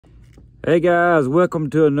Hey guys,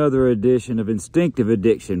 welcome to another edition of Instinctive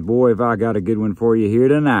Addiction. Boy, have I got a good one for you here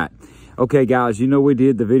tonight. Okay guys, you know we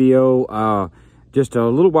did the video just a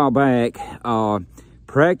little while back,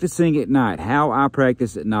 practicing at night, how I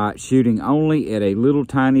practice at night, shooting only at a little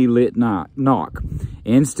tiny lit nock,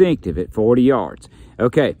 Instinctive at 40 yards.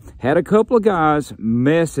 Okay, had a couple of guys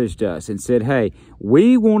messaged us and said, hey,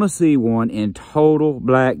 we want to see one in total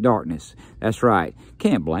black darkness. That's right,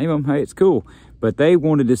 can't blame them, hey, it's cool. But they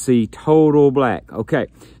wanted to see total black. Okay,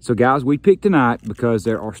 so guys, we picked tonight because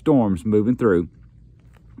there are storms moving through.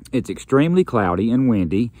 It's extremely cloudy and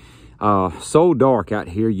windy. So dark out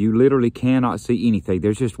here, you literally cannot see anything.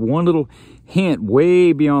 There's just one little hint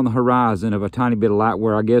way beyond the horizon of a tiny bit of light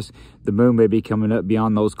where I guess the moon may be coming up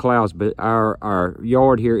beyond those clouds. But our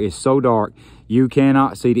yard here is so dark, you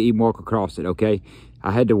cannot see to even walk across it, okay?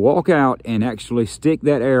 I had to walk out and actually stick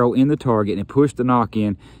that arrow in the target and push the nock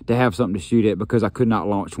in to have something to shoot at because I could not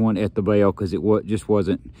launch one at the bale because it just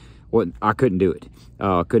wasn't what I couldn't do it.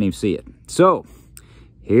 Couldn't even see it. So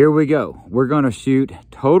here we go. We're going to shoot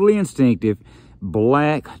totally instinctive,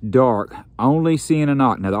 black, dark, only seeing a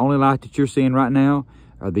nock. Now the only light that you're seeing right now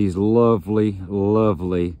are these lovely,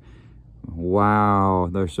 lovely, wow,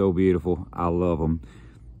 they're so beautiful. I love them.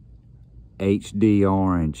 HD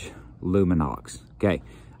orange Luminox. Okay,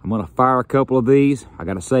 I'm gonna fire a couple of these. I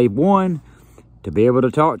gotta save one to be able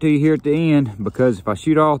to talk to you here at the end, because if I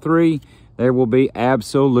shoot all three, there will be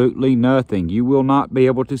absolutely nothing. You will not be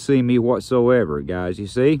able to see me whatsoever, guys. You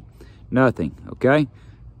see? Nothing, okay?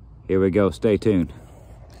 Here we go, stay tuned.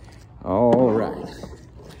 All right,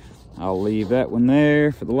 I'll leave that one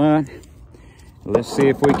there for the line. Let's see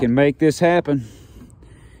if we can make this happen.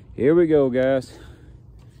 Here we go, guys.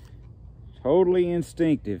 Totally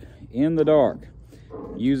instinctive, in the dark,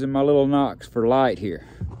 using my little nocks for light here.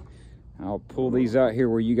 I'll pull these out here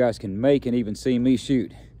where you guys can make and even see me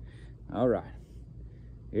shoot. All right,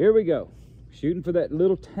 here we go. Shooting for that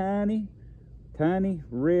little tiny, tiny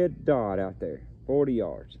red dot out there, 40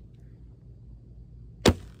 yards.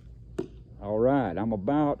 All right, I'm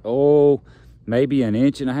about, maybe 1.5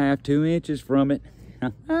 inches, 2 inches from it.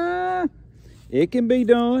 It can be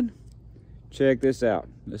done. Check this out.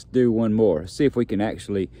 Let's do one more. See if we can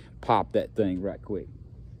actually pop that thing right quick.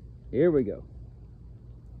 Here we go.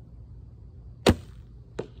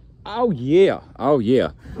 Oh yeah, oh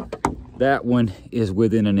yeah. That one is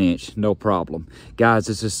within 1 inch, no problem. Guys,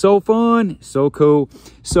 this is so fun, so cool.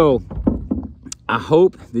 So I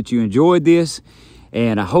hope that you enjoyed this,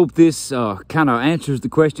 and I hope this kind of answers the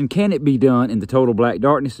question, can it be done in the total black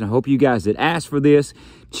darkness? And I hope you guys that asked for this,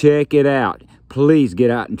 check it out. Please get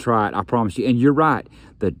out and try it, I promise you. And you're right,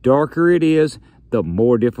 the darker it is, the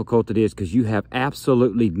more difficult it is, because you have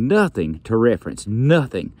absolutely nothing to reference,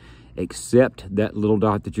 nothing except that little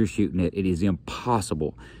dot that you're shooting at. It is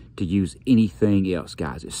impossible to use anything else,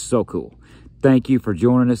 guys. It's so cool. Thank you for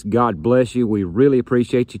joining us. God bless you. We really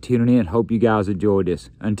appreciate you tuning in. Hope you guys enjoyed this.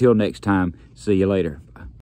 Until next time, see you later.